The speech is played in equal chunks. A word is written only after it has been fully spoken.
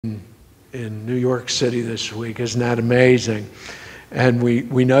in New York City this week. Isn't that amazing? And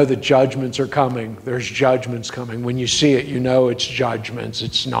we know that judgments are coming. There's judgments coming. When you see it, you know it's judgments.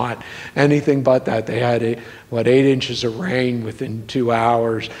 It's not anything but that. They had 8 inches of rain within 2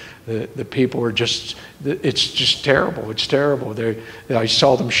 hours. The people were just, it's just terrible. It's terrible. I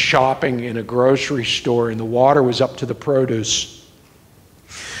saw them shopping in a grocery store, and the water was up to the produce.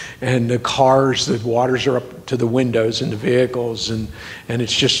 And the cars, the waters are up to the windows in the vehicles, and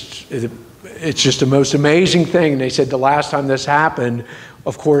it's just the most amazing thing. And they said the last time this happened,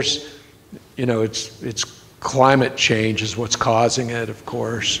 of course, you know, it's climate change is what's causing it, of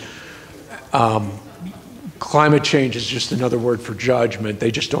course. Climate change is just another word for judgment.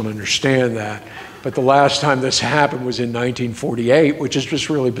 They just don't understand that. But the last time this happened was in 1948, which is just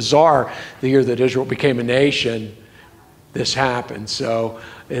really bizarre. The year that Israel became a nation, this happened. So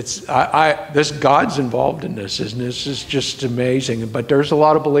this God's involved in this, isn't it? This is just amazing. But there's a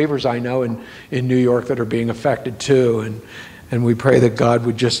lot of believers I know in New York that are being affected too, and we pray that God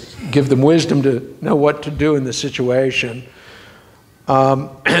would just give them wisdom to know what to do in this situation.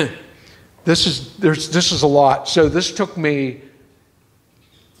 This is a lot. So this took me.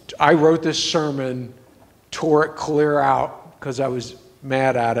 I wrote this sermon, tore it clear out because I was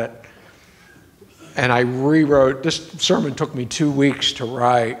mad at it. And I rewrote, this sermon took me 2 weeks to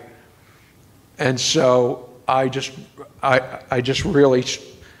write. And so I just really,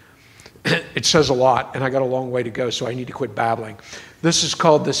 it says a lot, and I got a long way to go, so I need to quit babbling. This is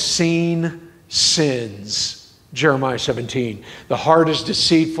called the seen sins, Jeremiah 17. The heart is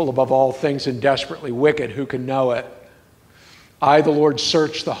deceitful above all things and desperately wicked. Who can know it? I, the Lord,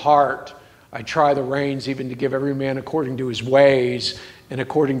 search the heart. I try the reins, even to give every man according to his ways and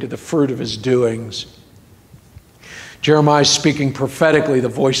according to the fruit of his doings. Jeremiah is speaking prophetically the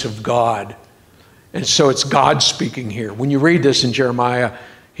voice of God. And so it's God speaking here. When you read this in Jeremiah,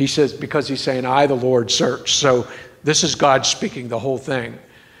 he says, because he's saying, I, the Lord, search. So this is God speaking the whole thing.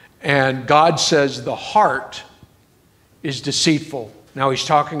 And God says the heart is deceitful. Now he's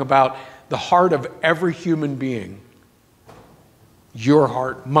talking about the heart of every human being. Your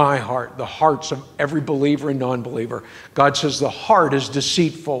heart, my heart, the hearts of every believer and non-believer. God says the heart is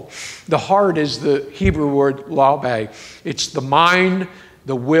deceitful. The heart is the Hebrew word labe. It's the mind,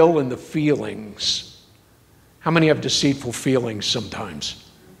 the will, and the feelings. How many have deceitful feelings sometimes?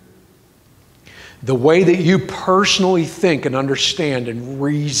 The way that you personally think and understand and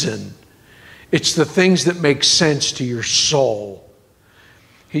reason. It's the things that make sense to your soul.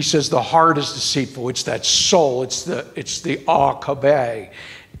 He says the heart is deceitful. It's that soul. It's the akabeh.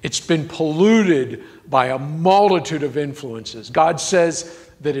 It's been polluted by a multitude of influences. God says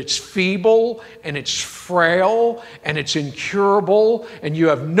that it's feeble and it's frail and it's incurable and you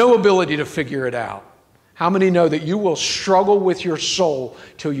have no ability to figure it out. How many know that you will struggle with your soul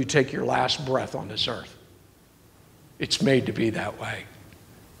till you take your last breath on this earth? It's made to be that way.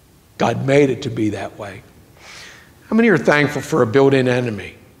 God made it to be that way. How many are thankful for a built-in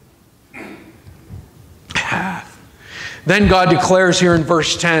enemy? Then God declares here in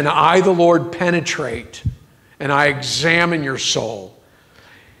verse 10, I, the Lord, penetrate and I examine your soul.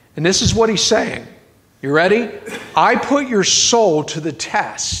 And this is what he's saying. You ready? I put your soul to the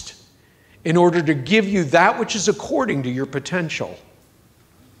test in order to give you that which is according to your potential.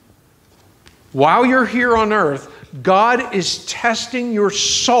 While you're here on earth, God is testing your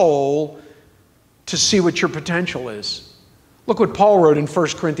soul to see what your potential is. Look what Paul wrote in 1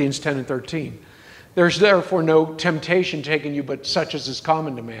 Corinthians 10 and 13. There's therefore no temptation taken you but such as is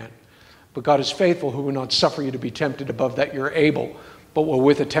common to man. But God is faithful, who will not suffer you to be tempted above that you're able, but will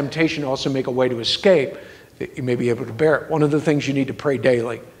with a temptation also make a way to escape, that you may be able to bear it. One of the things you need to pray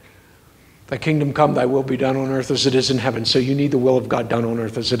daily, thy kingdom come, thy will be done on earth as it is in heaven. So you need the will of God done on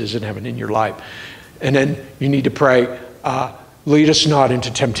earth as it is in heaven in your life. And then you need to pray, lead us not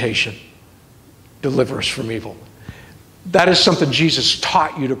into temptation. Deliver us from evil. That is something Jesus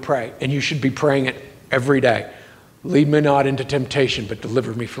taught you to pray, and you should be praying it every day. Lead me not into temptation, but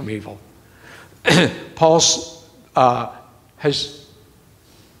deliver me from evil. Paul has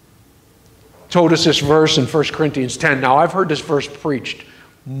told us this verse in 1 Corinthians 10. Now, I've heard this verse preached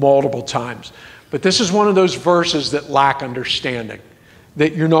multiple times, but this is one of those verses that lack understanding,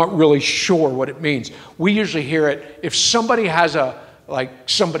 that you're not really sure what it means. We usually hear it if somebody has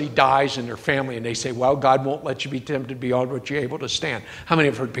somebody dies in their family and they say, well, God won't let you be tempted beyond what you're able to stand. How many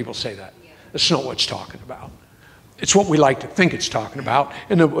have heard people say that? Yeah. That's not what it's talking about. It's what we like to think it's talking about,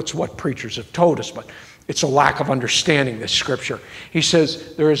 and it's what preachers have told us, but it's a lack of understanding this scripture. He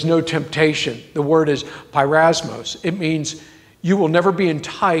says there is no temptation. The word is pyrasmos. It means you will never be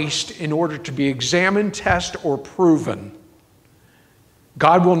enticed in order to be examined, tested, or proven.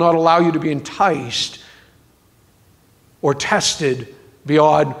 God will not allow you to be enticed or tested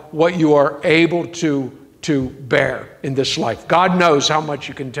beyond what you are able to bear in this life. God knows how much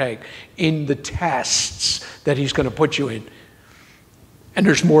you can take in the tests that he's going to put you in. And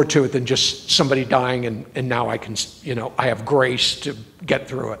there's more to it than just somebody dying and now I can, I have grace to get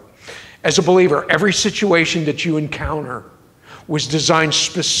through it. As a believer, every situation that you encounter was designed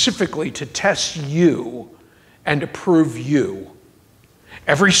specifically to test you and to prove you.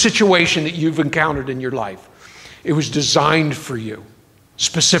 Every situation that you've encountered in your life, it was designed for you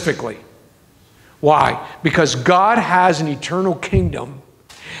specifically. Why? Because God has an eternal kingdom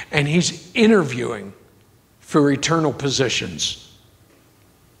and he's interviewing for eternal positions.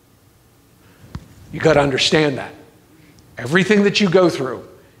 You got to understand that. Everything that you go through,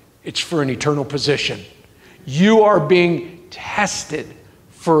 it's for an eternal position. You are being tested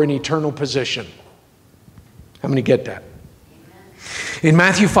for an eternal position. How many get that? In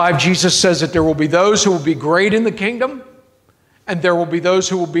Matthew 5, Jesus says that there will be those who will be great in the kingdom, and there will be those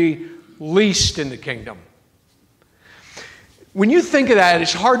who will be least in the kingdom. When you think of that,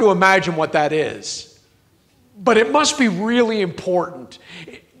 it's hard to imagine what that is. But it must be really important.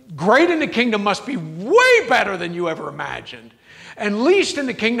 Great in the kingdom must be way better than you ever imagined. And least in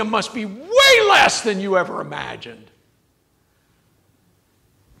the kingdom must be way less than you ever imagined.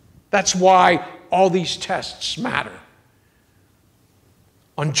 That's why all these tests matter.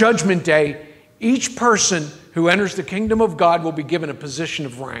 On Judgment Day, each person who enters the kingdom of God will be given a position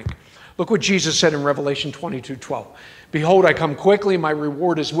of rank. Look what Jesus said in Revelation 22:12. Behold, I come quickly, my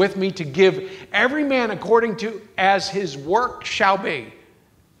reward is with me to give every man according to as his work shall be.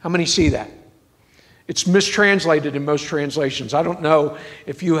 How many see that? It's mistranslated in most translations. I don't know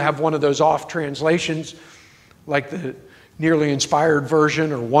if you have one of those off translations, like the nearly inspired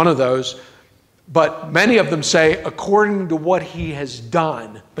version or one of those, but many of them say, according to what he has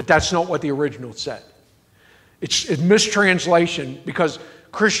done. But that's not what the original said. It's a mistranslation because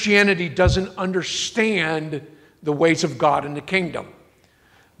Christianity doesn't understand the ways of God in the kingdom.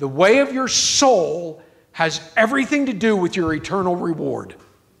 The way of your soul has everything to do with your eternal reward.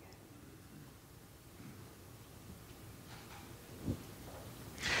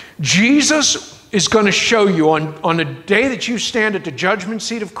 Jesus is going to show you on the day that you stand at the judgment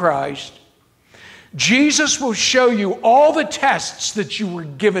seat of Christ, Jesus will show you all the tests that you were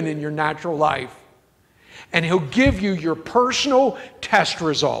given in your natural life. And he'll give you your personal test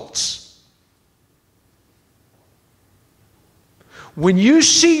results. When you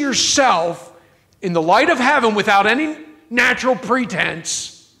see yourself in the light of heaven without any natural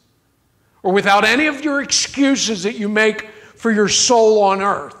pretense or without any of your excuses that you make for your soul on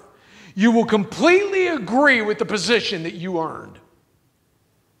earth, you will completely agree with the position that you earned.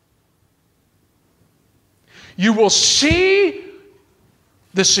 You will see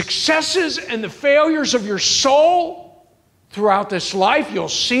the successes and the failures of your soul throughout this life. You'll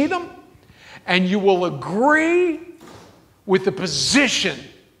see them, and you will agree with the position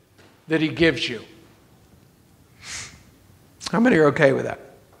that he gives you. How many are okay with that?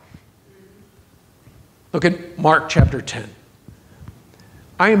 Look at Mark chapter 10.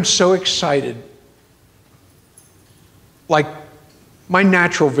 I am so excited. Like, my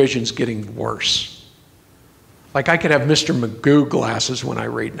natural vision's getting worse. Like, I could have Mr. Magoo glasses when I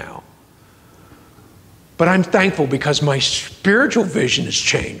read now. But I'm thankful because my spiritual vision is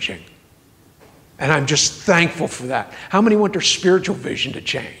changing. And I'm just thankful for that. How many want their spiritual vision to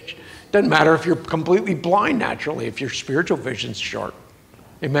change? Doesn't matter if you're completely blind naturally, if your spiritual vision's sharp.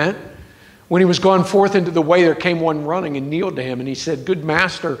 Amen? When he was gone forth into the way, there came one running and kneeled to him. And he said, Good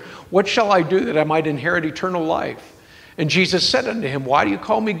master, what shall I do that I might inherit eternal life? And Jesus said unto him, Why do you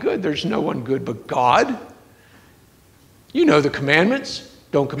call me good? There's no one good but God. You know the commandments.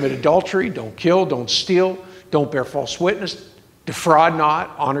 Don't commit adultery. Don't kill. Don't steal. Don't bear false witness. Defraud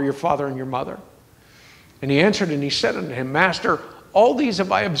not. Honor your father and your mother. And he answered and he said unto him, Master, all these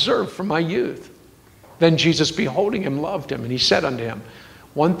have I observed from my youth. Then Jesus, beholding him, loved him. And he said unto him,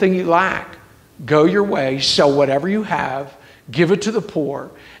 One thing you lack. Go your way, sell whatever you have, give it to the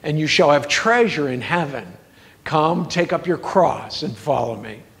poor, and you shall have treasure in heaven. Come, take up your cross and follow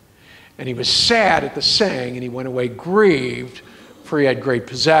me. And he was sad at the saying, and he went away grieved, for he had great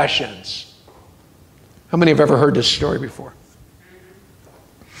possessions. How many have ever heard this story before?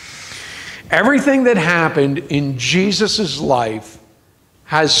 Everything that happened in Jesus' life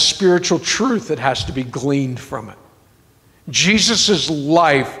has spiritual truth that has to be gleaned from it. Jesus'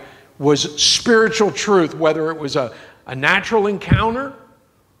 life was spiritual truth, whether it was a natural encounter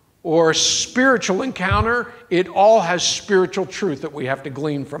or a spiritual encounter, it all has spiritual truth that we have to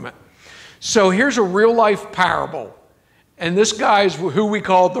glean from it. So here's a real life parable. And this guy is who we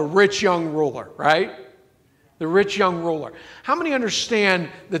call the rich young ruler, right? The rich young ruler. How many understand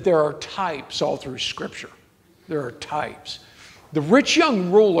that there are types all through Scripture? There are types. The rich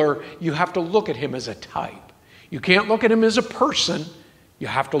young ruler, you have to look at him as a type. You can't look at him as a person. You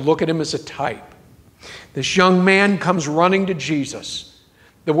have to look at him as a type. This young man comes running to Jesus.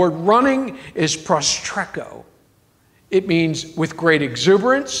 The word running is prostreko. It means with great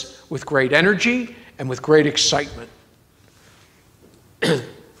exuberance, with great energy, and with great excitement.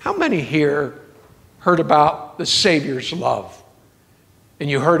 How many here heard about the Savior's love? And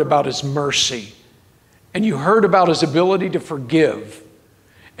you heard about his mercy? And you heard about his ability to forgive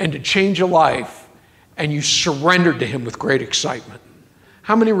and to change a life, and you surrendered to him with great excitement?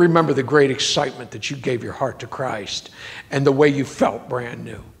 How many remember the great excitement that you gave your heart to Christ and the way you felt brand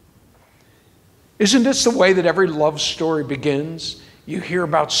new? Isn't this the way that every love story begins? You hear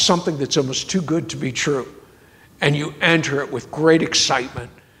about something that's almost too good to be true, and you enter it with great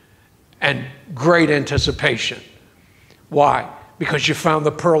excitement and great anticipation. Why? Because you found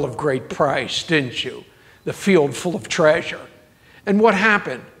the pearl of great price, didn't you? The field full of treasure. And what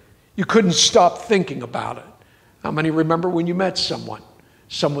happened? You couldn't stop thinking about it. How many remember when you met someone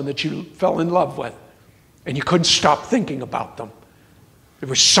that you fell in love with, and you couldn't stop thinking about them? There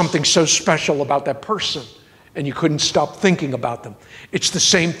was something so special about that person, and you couldn't stop thinking about them. It's the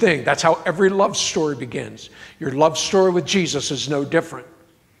same thing. That's how every love story begins. Your love story with Jesus is no different.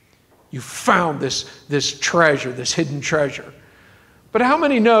 You found this treasure, this hidden treasure. But how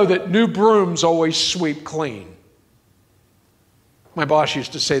many know that new brooms always sweep clean? My boss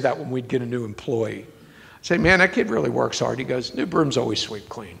used to say that when we'd get a new employee. I'd say, man, that kid really works hard. He goes, new brooms always sweep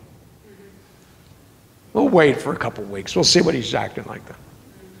clean. We'll wait for a couple weeks. We'll see what he's acting like then.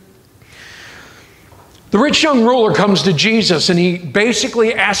 The rich young ruler comes to Jesus, and he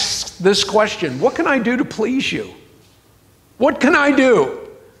basically asks this question: what can I do to please you? What can I do?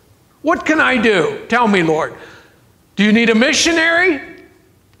 What can I do? Tell me, Lord. Do you need a missionary?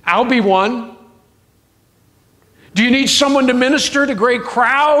 I'll be one. Do you need someone to minister to great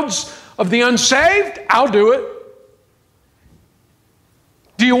crowds of the unsaved? I'll do it.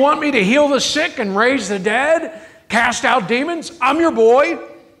 Do you want me to heal the sick and raise the dead, cast out demons? I'm your boy,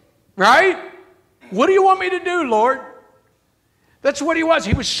 right? What do you want me to do, Lord? That's what he was.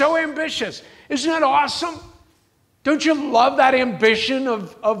 He was so ambitious. Isn't that awesome? Don't you love that ambition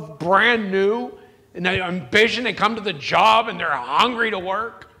of brand new? And that ambition, they come to the job and they're hungry to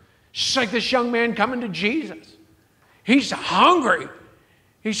work. Just like this young man coming to Jesus. He's hungry.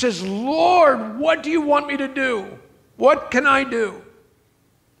 He says, Lord, what do you want me to do? What can I do?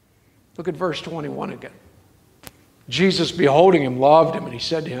 Look at verse 21 again. Jesus, beholding him, loved him, and he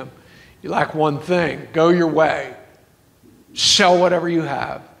said to him, you lack one thing. Go your way. Sell whatever you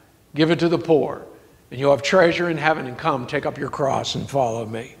have. Give it to the poor, and you'll have treasure in heaven, and come, take up your cross and follow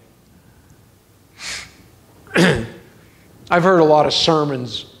me. I've heard a lot of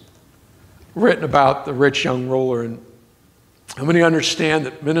sermons written about the rich young ruler, and how many understand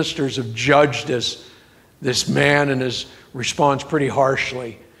that ministers have judged this man and his response pretty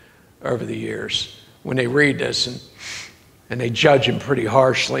harshly over the years when they read this, and they judge him pretty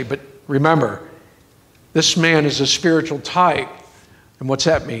harshly. But remember, this man is a spiritual type. And what's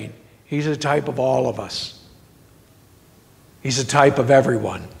that mean? He's a type of all of us. He's a type of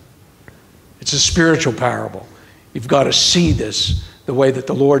everyone. It's a spiritual parable. You've got to see this the way that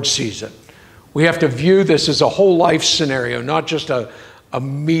the Lord sees it. We have to view this as a whole life scenario, not just a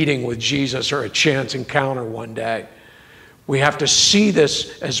meeting with Jesus or a chance encounter one day. We have to see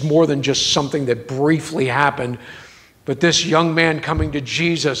this as more than just something that briefly happened. But this young man coming to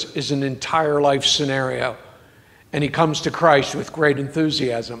Jesus is an entire life scenario. And he comes to Christ with great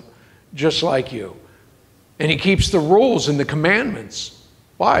enthusiasm, just like you. And he keeps the rules and the commandments.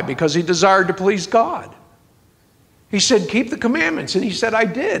 Why? Because he desired to please God. He said, keep the commandments. And he said, I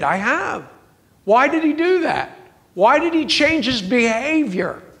did. I have. Why did he do that? Why did he change his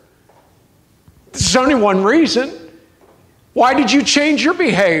behavior? There's only one reason. Why did you change your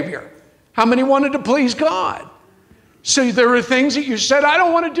behavior? How many wanted to please God? So there were things that you said, I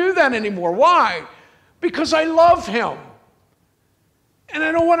don't want to do that anymore. Why? Because I love him. And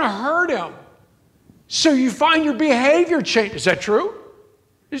I don't want to hurt him. So you find your behavior change. Is that true?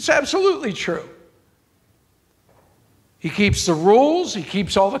 It's absolutely true. He keeps the rules. He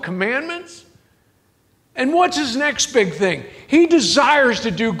keeps all the commandments. And what's his next big thing? He desires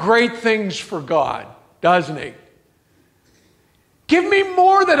to do great things for God, doesn't he? Give me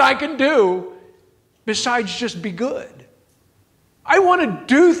more that I can do besides just be good. I want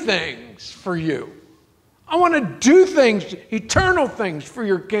to do things for you. I want to do things, eternal things for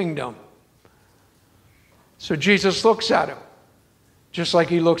your kingdom. So Jesus looks at him, just like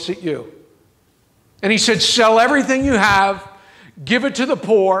he looks at you. And he said, sell everything you have, give it to the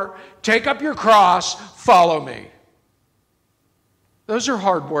poor, take up your cross, follow me. Those are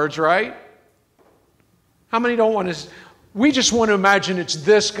hard words, right? How many don't want to? We just want to imagine it's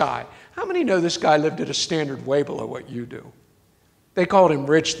this guy. How many know this guy lived at a standard way below what you do? They called him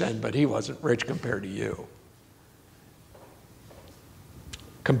rich then, but he wasn't rich compared to you.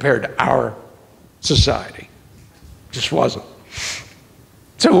 Compared to our society. Just wasn't.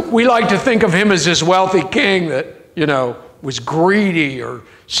 So we like to think of him as this wealthy king that, was greedy or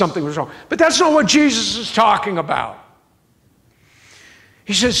something was wrong. But that's not what Jesus is talking about.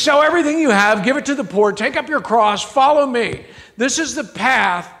 He says, sell everything you have, give it to the poor, take up your cross, follow me. This is the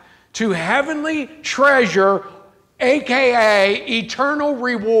path to heavenly treasure, aka eternal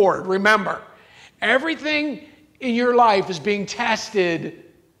reward. Remember, everything in your life is being tested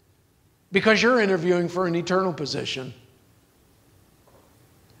because you're interviewing for an eternal position.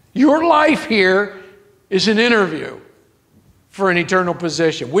 Your life here is an interview for an eternal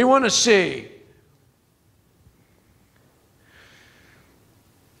position. We want to see.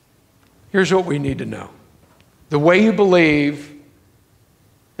 Here's what we need to know. The way you believe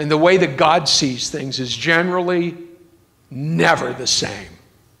and the way that God sees things is generally never the same.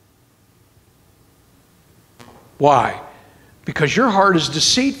 Why? Because your heart is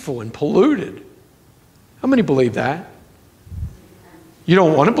deceitful and polluted. How many believe that? You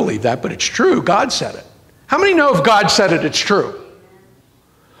don't want to believe that, but it's true. God said it. How many know if God said it, it's true?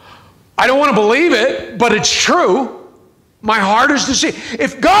 I don't want to believe it, but it's true. My heart is deceitful.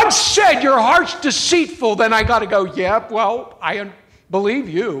 If God said your heart's deceitful, then I got to go, yeah, well, I believe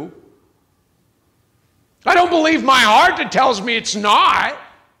you. I don't believe my heart that tells me it's not.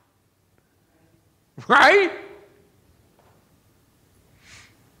 Right?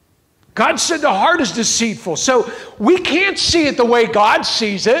 God said the heart is deceitful. So we can't see it the way God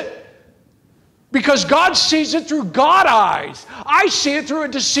sees it because God sees it through God eyes. I see it through a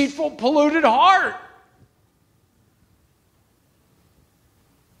deceitful, polluted heart.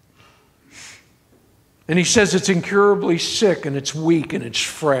 And he says it's incurably sick and it's weak and it's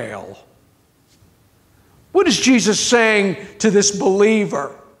frail. What is Jesus saying to this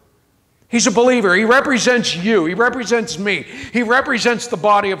believer? He's a believer. He represents you. He represents me. He represents the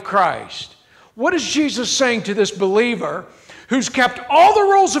body of Christ. What is Jesus saying to this believer who's kept all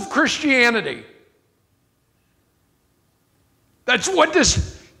the rules of Christianity? That's what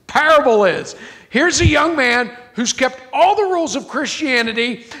this parable is. Here's a young man who's kept all the rules of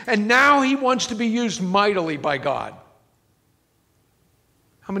Christianity, and now he wants to be used mightily by God.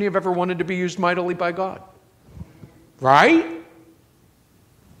 How many have ever wanted to be used mightily by God? Right?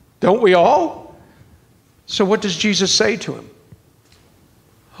 Don't we all? So what does Jesus say to him?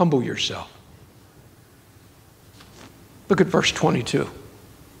 Humble yourself. Look at verse 22.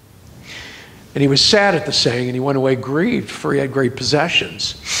 And he was sad at the saying, and he went away grieved, for he had great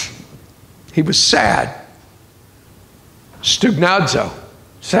possessions. He was sad. Stugnazo,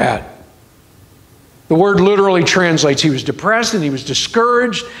 sad. The word literally translates, he was depressed and he was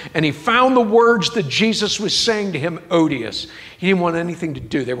discouraged, and he found the words that Jesus was saying to him odious. He didn't want anything to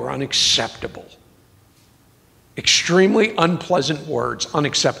do. They were unacceptable. Extremely unpleasant words,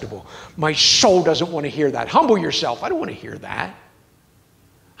 unacceptable. My soul doesn't want to hear that. Humble yourself. I don't want to hear that.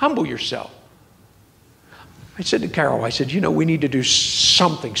 Humble yourself. I said to Carol, I said, we need to do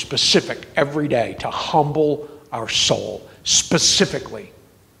something specific every day to humble our soul, specifically.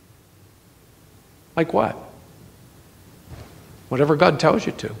 Like what? Whatever God tells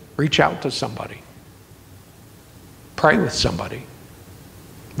you to. Reach out to somebody. Pray with somebody.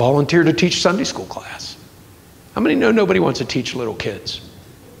 Volunteer to teach Sunday school class. How many know nobody wants to teach little kids?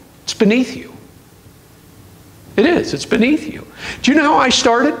 It's beneath you. It is. It's beneath you. Do you know how I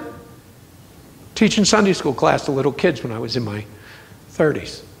started? Teaching Sunday school class to little kids when I was in my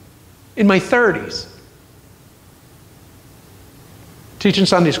 30s. In my 30s. Teaching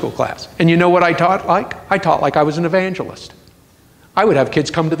Sunday school class. And you know what I taught like? I taught like I was an evangelist. I would have kids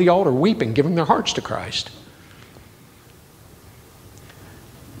come to the altar weeping, giving their hearts to Christ.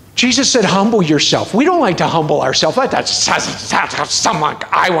 Jesus said, humble yourself. We don't like to humble ourselves. That's something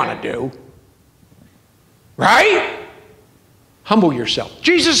I want to do. Right? Humble yourself.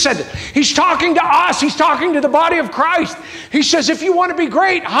 Jesus said that. He's talking to us. He's talking to the body of Christ. He says, if you want to be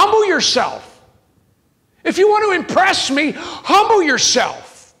great, humble yourself. If you want to impress me, humble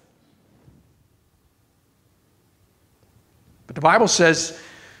yourself. But the Bible says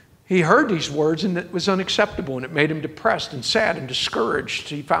he heard these words and it was unacceptable, and it made him depressed and sad and discouraged.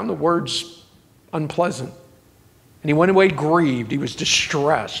 He found the words unpleasant. And he went away grieved. He was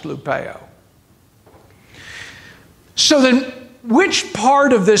distressed, lupeo. So then, which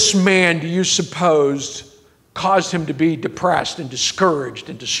part of this man do you suppose caused him to be depressed and discouraged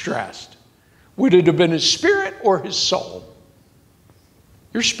and distressed? Would it have been his spirit or his soul?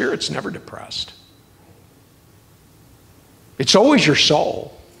 Your spirit's never depressed. It's always your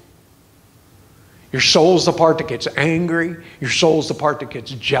soul. Your soul's the part that gets angry. Your soul's the part that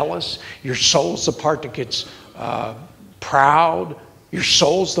gets jealous. Your soul's the part that gets proud. Your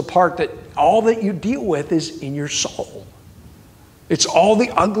soul's the part that all that you deal with is in your soul. It's all the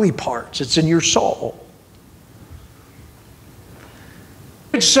ugly parts. It's in your soul.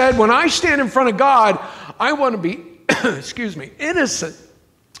 It said, when I stand in front of God, I want to be, excuse me, innocent.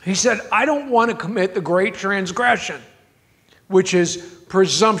 He said, I don't want to commit the great transgression, which is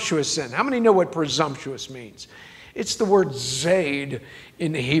presumptuous sin. How many know what presumptuous means? It's the word zayd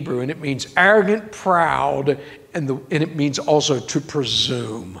in the Hebrew, and it means arrogant, proud, and it means also to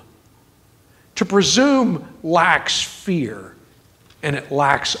presume. To presume lacks fear, and it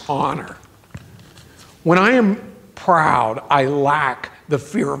lacks honor. When I am proud, I lack the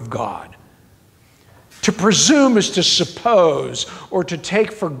fear of God. To presume is to suppose or to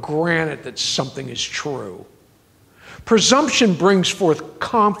take for granted that something is true. Presumption brings forth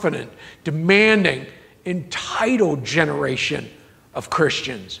confident, demanding, entitled generation of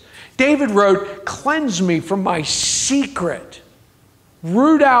Christians. David wrote, cleanse me from my secret.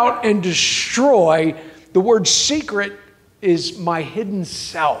 Root out and destroy. The word secret is my hidden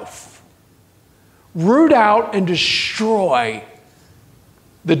self. Root out and destroy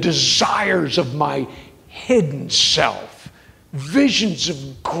the desires of my hidden self, visions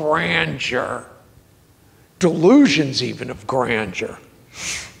of grandeur, delusions even of grandeur.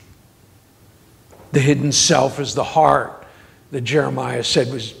 The hidden self is the heart that Jeremiah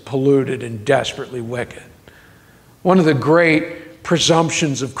said was polluted and desperately wicked. One of the great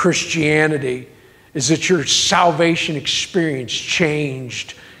presumptions of Christianity is that your salvation experience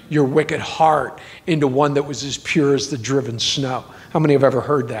changed your wicked heart into one that was as pure as the driven snow. How many have ever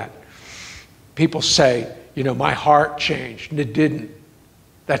heard that? People say, you know, my heart changed, and it didn't.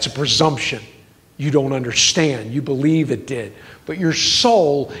 That's a presumption. You don't understand. You believe it did. But your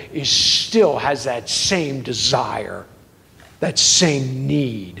soul still has that same desire, that same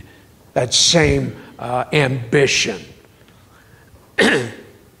need, that same ambition.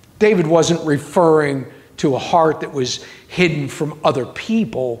 David wasn't referring to a heart that was hidden from other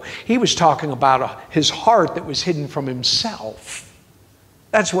people. He was talking about his heart that was hidden from himself.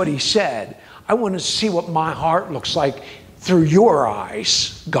 That's what he said. I want to see what my heart looks like through your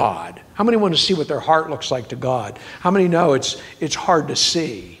eyes, God. How many want to see what their heart looks like to God? How many know it's hard to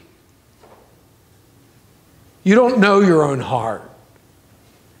see? You don't know your own heart.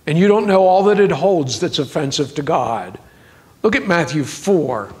 And you don't know all that it holds that's offensive to God. Look at Matthew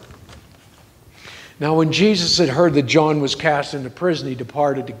 4. Now, when Jesus had heard that John was cast into prison, he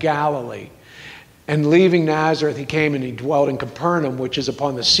departed to Galilee. And leaving Nazareth, he came and he dwelt in Capernaum, which is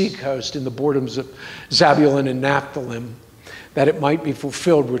upon the seacoast in the borders of Zebulun and Naphtali, that it might be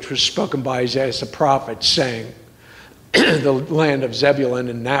fulfilled, which was spoken by Isaiah the prophet, saying, the land of Zebulun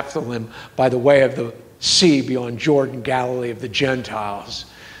and Naphtali by the way of the sea beyond Jordan, Galilee of the Gentiles.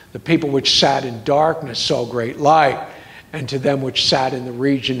 The people which sat in darkness saw great light, and to them which sat in the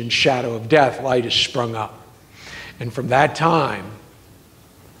region and shadow of death, light is sprung up. And from that time,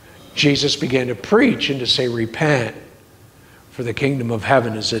 Jesus began to preach and to say, repent, for the kingdom of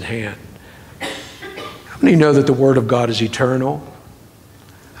heaven is at hand. How many know that the word of God is eternal?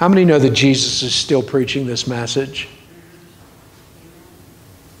 How many know that Jesus is still preaching this message?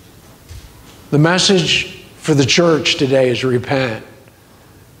 The message for the church today is repent.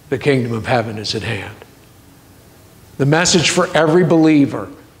 The kingdom of heaven is at hand. The message for every believer,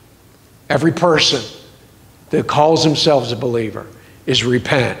 every person that calls themselves a believer, is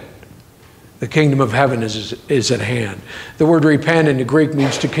repent. The kingdom of heaven is at hand. The word repent in the Greek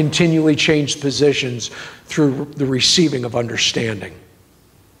means to continually change positions through the receiving of understanding.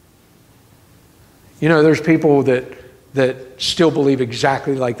 You know, there's people that still believe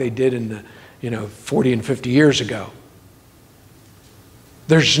exactly like they did in the 40 and 50 years ago.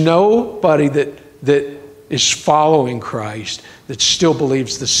 There's nobody that is following Christ that still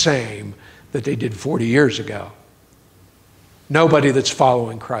believes the same that they did 40 years ago. Nobody that's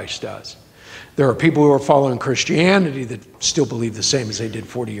following Christ does. There are people who are following Christianity that still believe the same as they did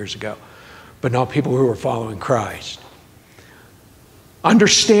 40 years ago, but not people who are following Christ.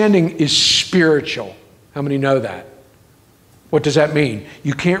 Understanding is spiritual. How many know that? What does that mean?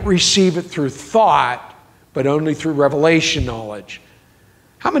 You can't receive it through thought, but only through revelation knowledge.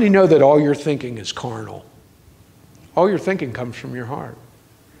 How many know that all your thinking is carnal? All your thinking comes from your heart.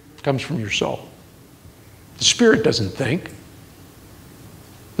 It comes from your soul. The spirit doesn't think.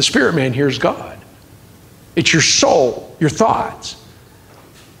 The spirit man hears God. It's your soul, your thoughts.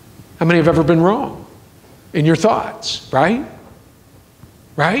 How many have ever been wrong in your thoughts, right?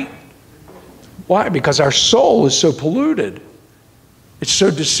 Right? Why? Because our soul is so polluted. It's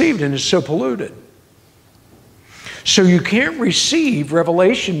so deceived and it's so polluted. So you can't receive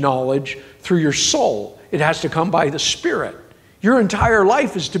revelation knowledge through your soul. It has to come by the Spirit. Your entire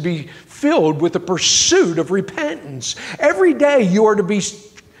life is to be filled with the pursuit of repentance. Every day you are to be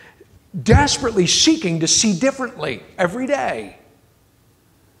desperately seeking to see differently. Every day.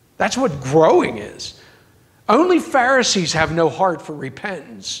 That's what growing is. Only Pharisees have no heart for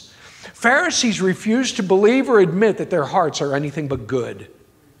repentance. Pharisees refuse to believe or admit that their hearts are anything but good.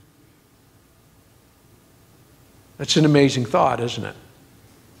 That's an amazing thought, isn't it?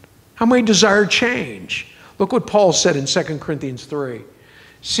 How many desire change? Look what Paul said in 2 Corinthians 3.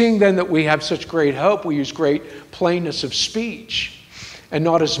 Seeing then that we have such great hope, we use great plainness of speech. And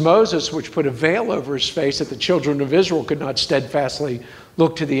not as Moses, which put a veil over his face, that the children of Israel could not steadfastly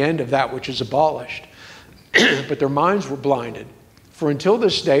look to the end of that which is abolished. But their minds were blinded. For until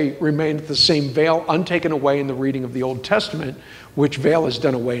this day remaineth the same veil untaken away in the reading of the Old Testament, which veil is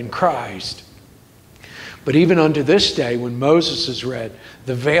done away in Christ. But even unto this day, when Moses is read,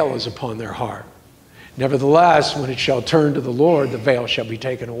 the veil is upon their heart. Nevertheless, when it shall turn to the Lord, the veil shall be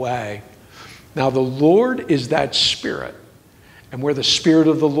taken away. Now the Lord is that Spirit. And where the Spirit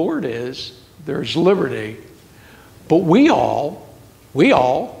of the Lord is, there's liberty. But we all,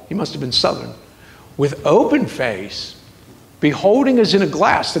 he must have been Southern, with open face, beholding as in a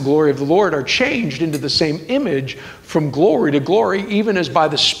glass the glory of the Lord, are changed into the same image from glory to glory, even as by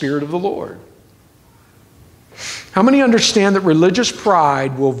the Spirit of the Lord. How many understand that religious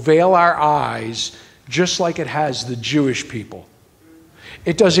pride will veil our eyes just like it has the Jewish people?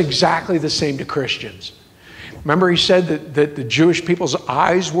 It does exactly the same to Christians. Remember he said that the Jewish people's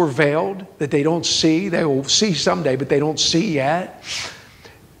eyes were veiled, that they don't see. They will see someday, but they don't see yet.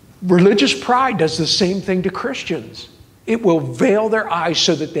 Religious pride does the same thing to Christians. It will veil their eyes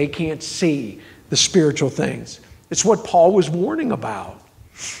so that they can't see the spiritual things. It's what Paul was warning about.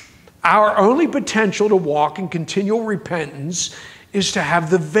 Our only potential to walk in continual repentance is to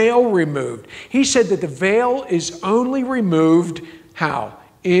have the veil removed. He said that the veil is only removed, how?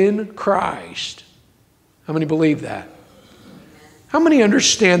 In Christ. How many believe that? How many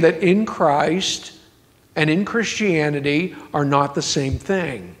understand that in Christ and in Christianity are not the same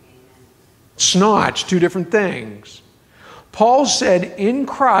thing? It's not. It's two different things. Paul said, in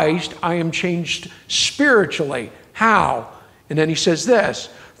Christ I am changed spiritually. How? And then he says this,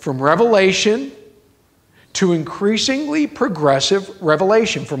 from revelation to increasingly progressive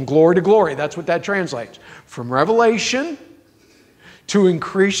revelation, from glory to glory. That's what that translates. From revelation to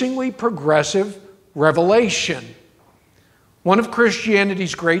increasingly progressive revelation. One of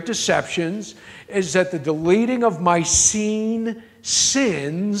Christianity's great deceptions is that the deleting of my seen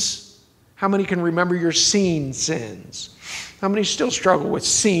sins, how many can remember your seen sins? How many still struggle with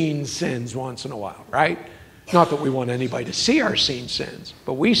seen sins once in a while, right? Not that we want anybody to see our seen sins,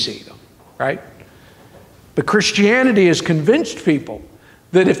 but we see them, right? But Christianity has convinced people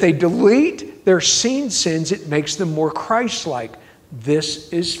that if they delete their seen sins, it makes them more Christ-like.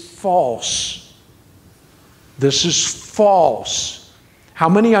 This is false. This is false. How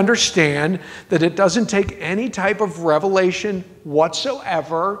many understand that it doesn't take any type of revelation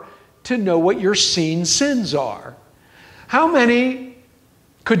whatsoever to know what your seen sins are? How many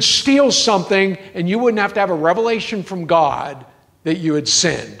could steal something and you wouldn't have to have a revelation from God that you had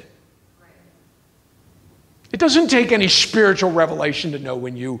sinned? It doesn't take any spiritual revelation to know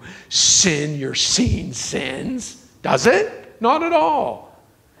when you sin your seen sins, does it? Not at all.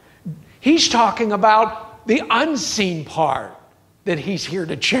 He's talking about the unseen part that he's here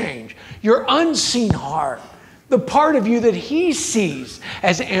to change. Your unseen heart, the part of you that he sees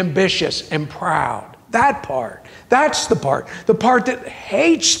as ambitious and proud. That part. That's the part that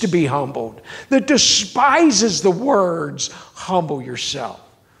hates to be humbled, that despises the words, humble yourself.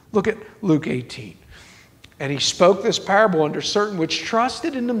 Look at Luke 18. And he spoke this parable unto certain which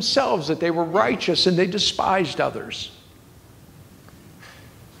trusted in themselves that they were righteous, and they despised others.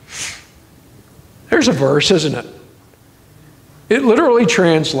 There's a verse, isn't it? It literally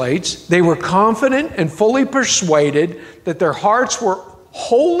translates, they were confident and fully persuaded that their hearts were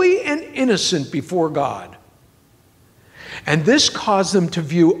holy and innocent before God. And this caused them to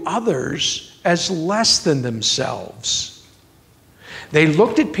view others as less than themselves. They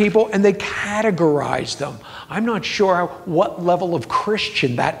looked at people and they categorized them. I'm not sure what level of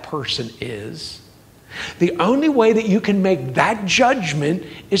Christian that person is. The only way that you can make that judgment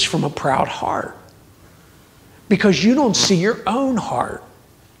is from a proud heart. because you don't see your own heart.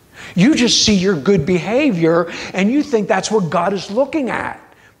 You just see your good behavior, and you think that's what God is looking at.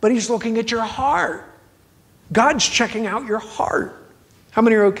 But he's looking at your heart. God's checking out your heart. How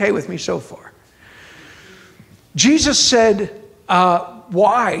many are okay with me so far? Jesus said,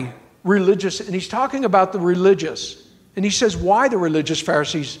 why religious? And he's talking about the religious. And he says, why the religious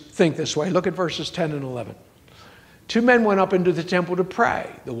Pharisees think this way. Look at verses 10 and 11. 2 men went up into the temple to pray.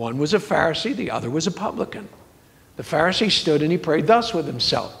 The one was a Pharisee, the other was a publican. The Pharisee stood and he prayed thus with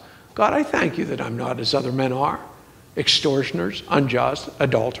himself. God, I thank you that I'm not as other men are, extortioners, unjust,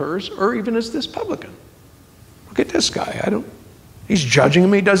 adulterers, or even as this publican. Look at this guy. He's judging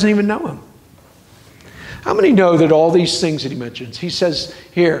him. He doesn't even know him. How many know that all these things that he mentions, he says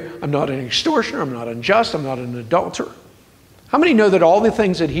here, I'm not an extortioner, I'm not unjust, I'm not an adulterer. How many know that all the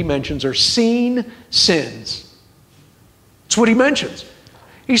things that he mentions are seen sins? That's what he mentions.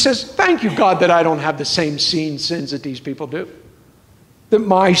 He says, thank you, God, that I don't have the same seen sins that these people do. That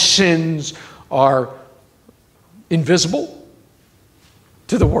my sins are invisible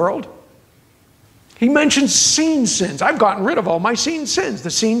to the world. He mentions seen sins. I've gotten rid of all my seen sins.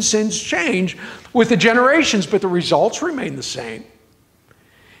 The seen sins change with the generations, but the results remain the same.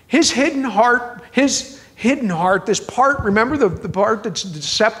 His hidden heart, this part, remember the part that's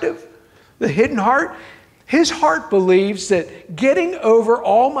deceptive? The hidden heart? His heart believes that getting over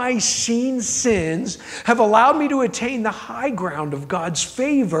all my seen sins have allowed me to attain the high ground of God's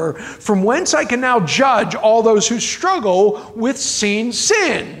favor, from whence I can now judge all those who struggle with seen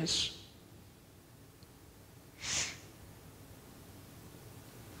sins.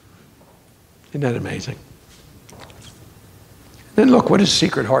 Isn't that amazing? Then look what his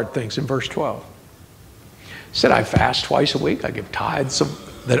secret heart thinks in verse 12. He said, I fast twice a week. I give tithes of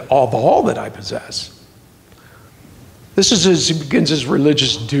all that I possess. This is as he begins his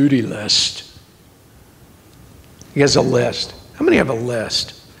religious duty list. He has a list. How many have a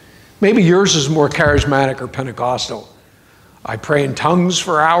list? Maybe yours is more charismatic or Pentecostal. I pray in tongues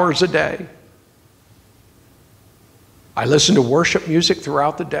for hours a day. I listen to worship music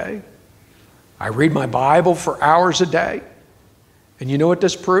throughout the day. I read my Bible for hours a day. And you know what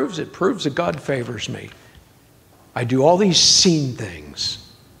this proves? It proves that God favors me. I do all these seen things.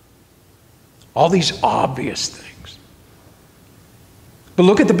 All these obvious things. But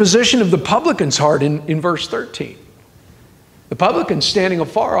look at the position of the publican's heart in verse 13. The publican, standing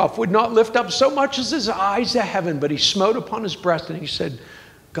afar off, would not lift up so much as his eyes to heaven, but he smote upon his breast and he said,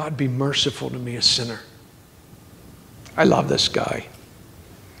 God, be merciful to me, a sinner. I love this guy.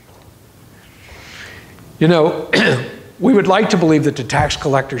 You know, we would like to believe that the tax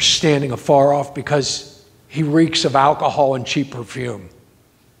collector is standing afar off because he reeks of alcohol and cheap perfume.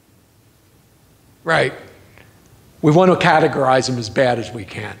 Right? We want to categorize him as bad as we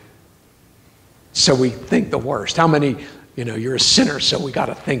can. So we think the worst. How many, you're a sinner, so we got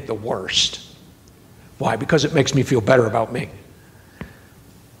to think the worst. Why? Because it makes me feel better about me.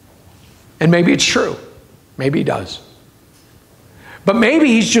 And maybe it's true. Maybe he does. But maybe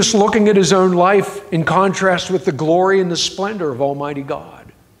he's just looking at his own life in contrast with the glory and the splendor of Almighty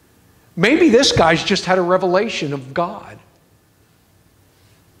God. Maybe this guy's just had a revelation of God.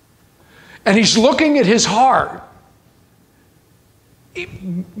 And he's looking at his heart.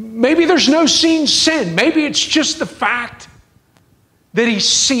 Maybe there's no seen sin. Maybe it's just the fact that he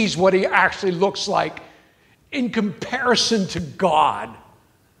sees what he actually looks like in comparison to God.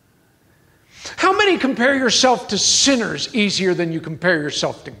 How many compare yourself to sinners easier than you compare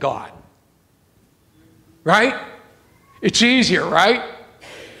yourself to God? Right? It's easier, right?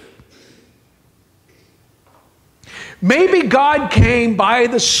 Maybe God came by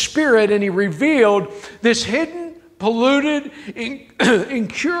the Spirit and he revealed this hidden, polluted,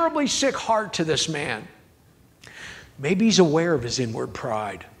 incurably sick heart to this man. Maybe he's aware of his inward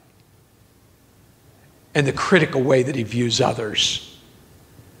pride and the critical way that he views others.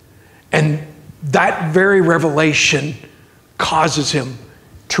 And that very revelation causes him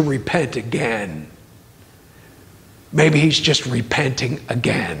to repent again. Maybe he's just repenting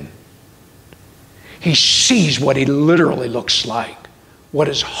again. He sees what he literally looks like, what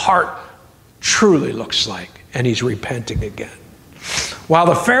his heart truly looks like, and he's repenting again. While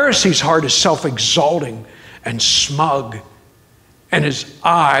the Pharisee's heart is self-exalting and smug, and his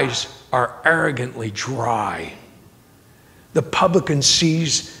eyes are arrogantly dry, the publican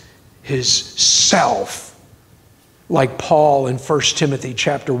sees his self, like Paul in 1 Timothy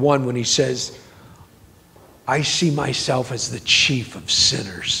chapter 1 when he says, I see myself as the chief of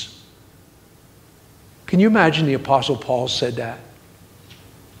sinners. Can you imagine the Apostle Paul said that?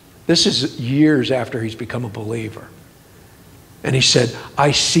 This is years after he's become a believer. And he said,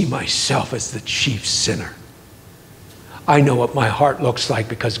 I see myself as the chief sinner. I know what my heart looks like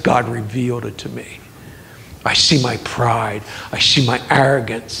because God revealed it to me. I see my pride. I see my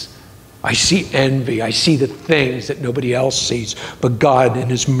arrogance. I see envy. I see the things that nobody else sees, but God in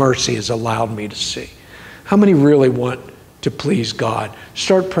His mercy has allowed me to see. How many really want to please God?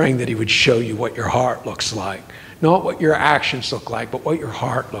 Start praying that He would show you what your heart looks like. Not what your actions look like, but what your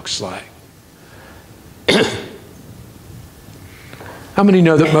heart looks like. How many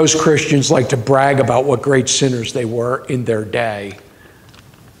know that most Christians like to brag about what great sinners they were in their day?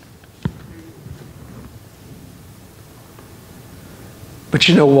 But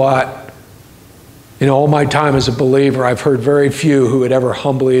you know what? In all my time as a believer, I've heard very few who would ever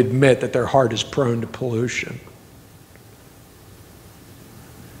humbly admit that their heart is prone to pollution.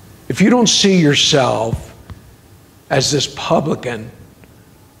 If you don't see yourself as this publican,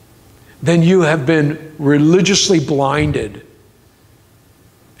 then you have been religiously blinded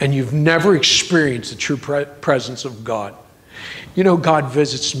and you've never experienced the true presence of God. You know, God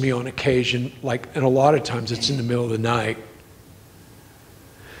visits me on occasion, and a lot of times it's in the middle of the night,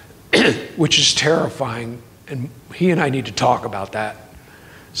 which is terrifying, and He and I need to talk about that.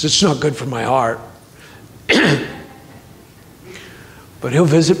 So it's not good for my heart. But He'll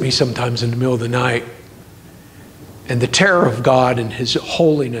visit me sometimes in the middle of the night, and the terror of God and His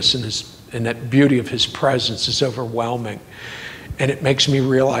holiness and that beauty of His presence is overwhelming. And it makes me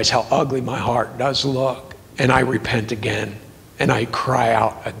realize how ugly my heart does look. And I repent again, and I cry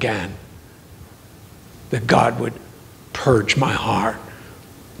out again that God would purge my heart,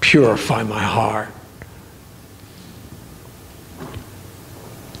 purify my heart.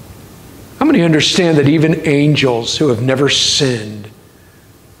 How many understand that even angels who have never sinned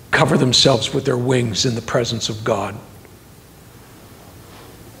cover themselves with their wings in the presence of God?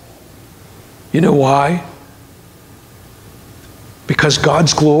 You know why? Because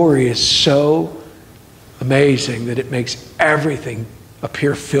God's glory is so amazing that it makes everything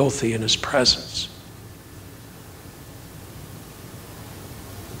appear filthy in His presence.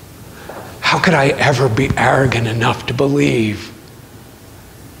 How could I ever be arrogant enough to believe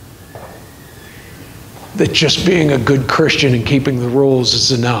that just being a good Christian and keeping the rules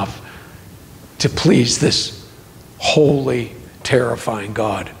is enough to please this holy, terrifying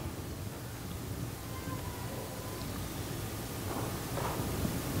God?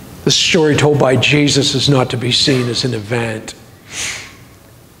 The story told by Jesus is not to be seen as an event.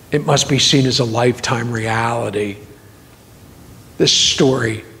 It must be seen as a lifetime reality. This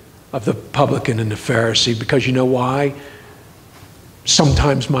story of the publican and the Pharisee, because you know why?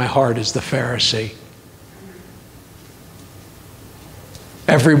 Sometimes my heart is the Pharisee.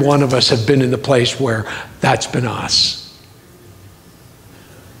 Every one of us have been in the place where that's been us.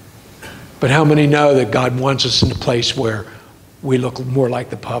 But how many know that God wants us in a place where we look more like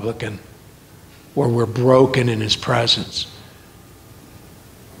the publican, where we're broken in His presence?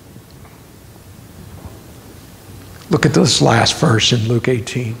 Look at this last verse in Luke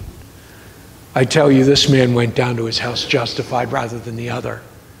 18. I tell you, this man went down to his house justified rather than the other.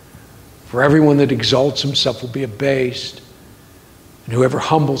 For everyone that exalts himself will be abased, and whoever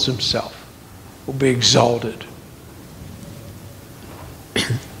humbles himself will be exalted.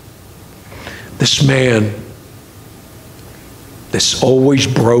 This man, this always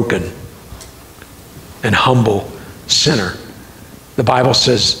broken and humble sinner, the Bible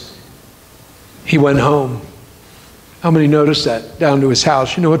says he went home. How many noticed that? Down to his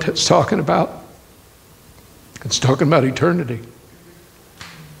house. You know what that's talking about? It's talking about eternity.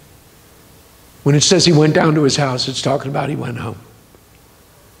 When it says he went down to his house, it's talking about he went home.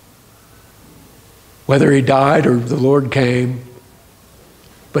 Whether he died or the Lord came,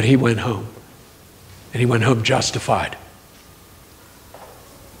 but he went home. And he went home justified.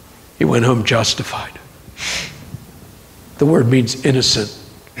 He went home justified. The word means innocent,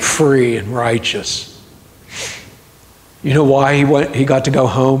 free, and righteous. You know why he got to go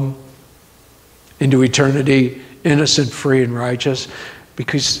home into eternity, innocent, free, and righteous?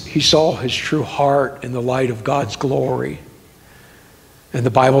 Because he saw his true heart in the light of God's glory. And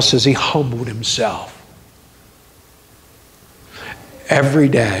the Bible says he humbled himself. Every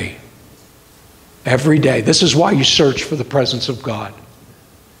day. Every day. This is why you search for the presence of God.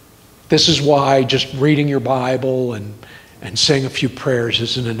 This is why just reading your Bible and saying a few prayers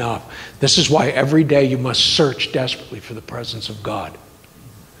isn't enough. This is why every day you must search desperately for the presence of God.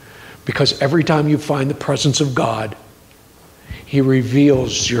 Because every time you find the presence of God, He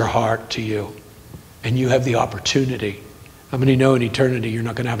reveals your heart to you. And you have the opportunity. How many know in eternity you're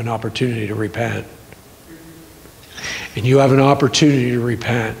not going to have an opportunity to repent? And you have an opportunity to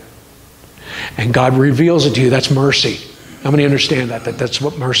repent. And God reveals it to you. That's mercy. How many understand that? That's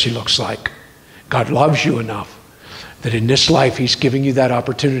what mercy looks like. God loves you enough that in this life he's giving you that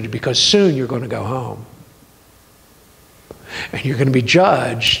opportunity, because soon you're going to go home. And you're going to be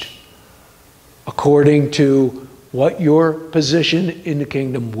judged according to what your position in the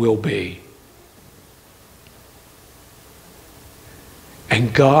kingdom will be.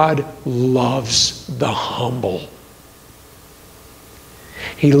 And God loves the humble.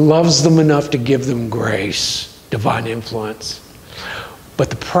 He loves them enough to give them grace, divine influence. But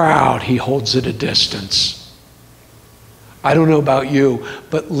the proud, he holds at a distance. I don't know about you,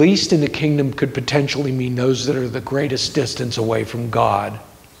 but least in the kingdom could potentially mean those that are the greatest distance away from God.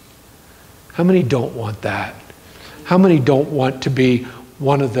 How many don't want that? How many don't want to be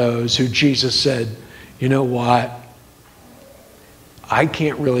one of those who Jesus said, you know what? I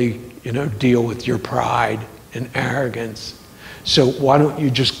can't really, deal with your pride and arrogance. So why don't you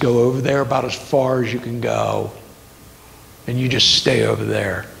just go over there about as far as you can go, and you just stay over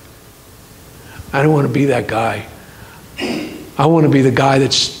there. I don't want to be that guy. I want to be the guy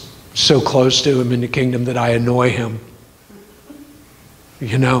that's so close to him in the kingdom that I annoy him.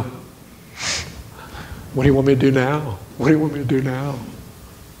 What do you want me to do now? What do you want me to do now?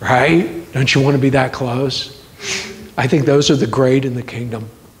 Right? Don't you want to be that close? I think those are the great in the kingdom.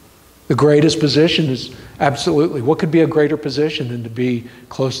 The greatest position is absolutely. What could be a greater position than to be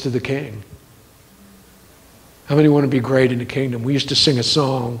close to the king? How many want to be great in the kingdom? We used to sing a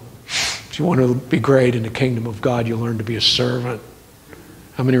song. If you want to be great in the kingdom of God, you'll learn to be a servant.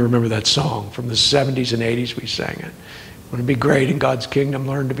 How many remember that song? From the 70s and 80s we sang it. Want to be great in God's kingdom,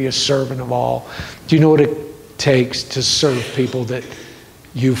 learn to be a servant of all. Do you know what it takes to serve people that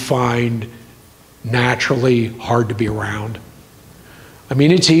you find naturally hard to be around? I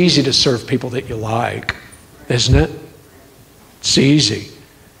mean, it's easy to serve people that you like, isn't it? It's easy.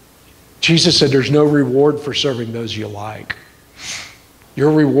 Jesus said there's no reward for serving those you like.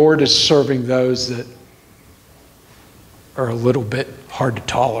 Your reward is serving those that are a little bit hard to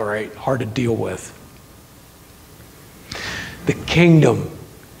tolerate, hard to deal with. The kingdom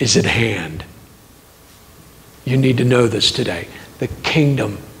is at hand. You need to know this today. The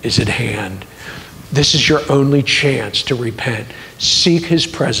kingdom is at hand. This is your only chance to repent. Seek his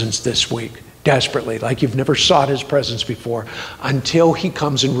presence this week, desperately, like you've never sought his presence before, until he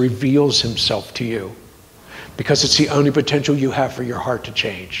comes and reveals himself to you. Because it's the only potential you have for your heart to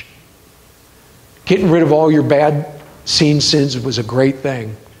change. Getting rid of all your bad seen sins was a great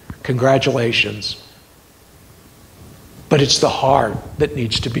thing. Congratulations. But it's the heart that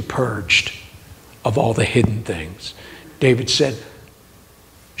needs to be purged of all the hidden things. David said,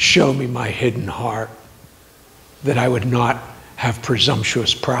 show me my hidden heart, that I would not have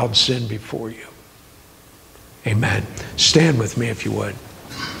presumptuous, proud sin before you. Amen. Stand with me if you would.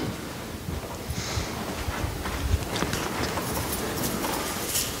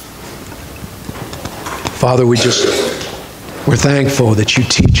 Father, we're thankful that you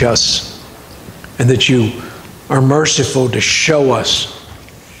teach us and that you are merciful to show us.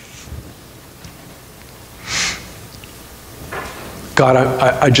 God,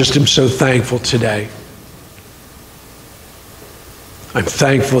 I just am so thankful today. I'm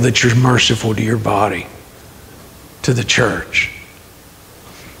thankful that you're merciful to your body, to the church.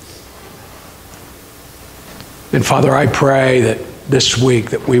 And Father, I pray that this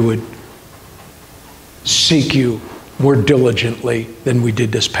week that we would seek you more diligently than we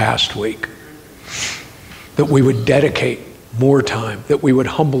did this past week. That we would dedicate more time, that we would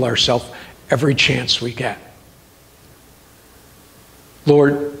humble ourselves every chance we get.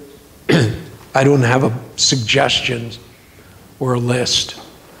 Lord, I don't have a suggestion or a list,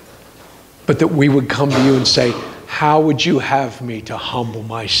 but that we would come to you and say, how would you have me to humble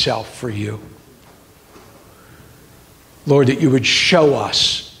myself for you? Lord, that you would show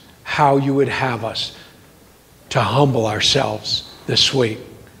us how you would have us to humble ourselves this week.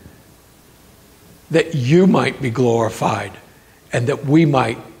 That you might be glorified and that we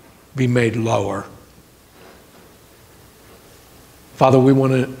might be made lower. Father, we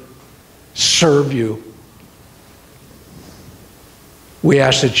want to serve you. We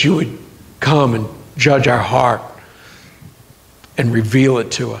ask that you would come and judge our heart and reveal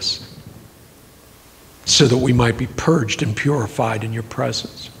it to us so that we might be purged and purified in your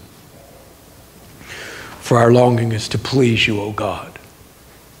presence. For our longing is to please you, O God.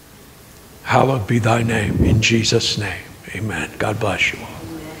 Hallowed be thy name. In Jesus' name, amen. God bless you all.